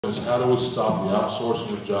is, how do we stop the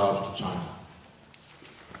outsourcing of jobs to China?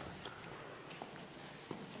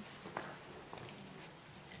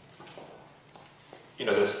 You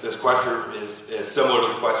know, this question is similar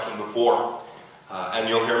to the question before, and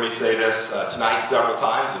you'll hear me say this tonight several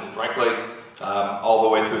times, and frankly, all the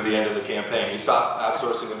way through the end of the campaign. You stop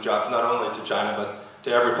outsourcing of jobs not only to China, but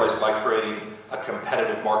to every place by creating a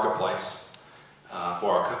competitive marketplace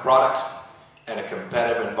for our product and a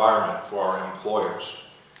competitive environment for our employers.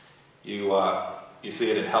 You see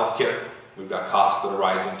it in healthcare. We've got costs that are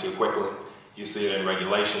rising too quickly. You see it in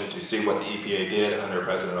regulations. You see what the EPA did under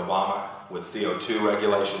President Obama with CO2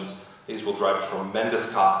 regulations. These will drive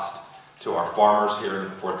tremendous cost to our farmers here in the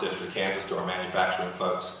 4th District, Kansas, to our manufacturing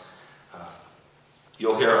folks.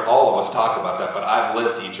 You'll hear all of us talk about that, but I've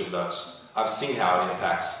lived each of those. I've seen how it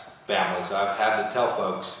impacts families. I've had to tell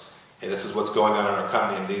folks, hey, this is what's going on in our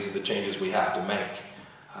company, and these are the changes we have to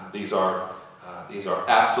make. These are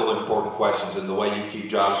absolutely important questions, and the way you keep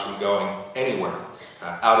jobs from going anywhere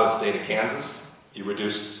out of the state of Kansas, you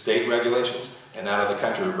reduce state regulations, and out of the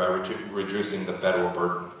country by reducing the federal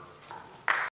burden.